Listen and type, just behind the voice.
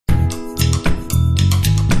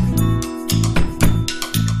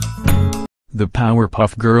The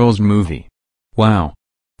Powerpuff Girls movie. Wow.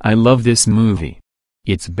 I love this movie.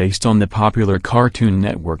 It's based on the popular Cartoon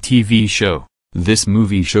Network TV show. This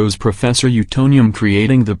movie shows Professor Utonium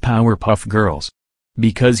creating the Powerpuff Girls.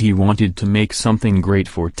 Because he wanted to make something great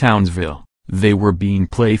for Townsville, they were being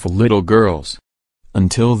playful little girls.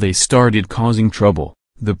 Until they started causing trouble.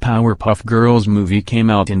 The Powerpuff Girls movie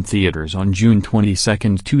came out in theaters on June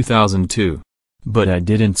 22, 2002. But I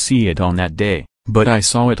didn't see it on that day, but I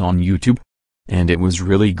saw it on YouTube. And it was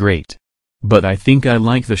really great. But I think I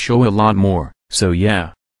like the show a lot more, so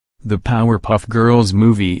yeah. The Powerpuff Girls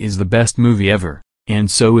movie is the best movie ever, and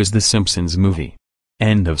so is the Simpsons movie.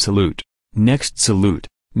 End of salute. Next salute,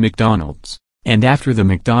 McDonald's, and after the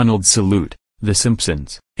McDonald's salute, the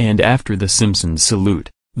Simpsons, and after the Simpsons salute,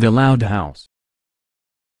 the Loud House.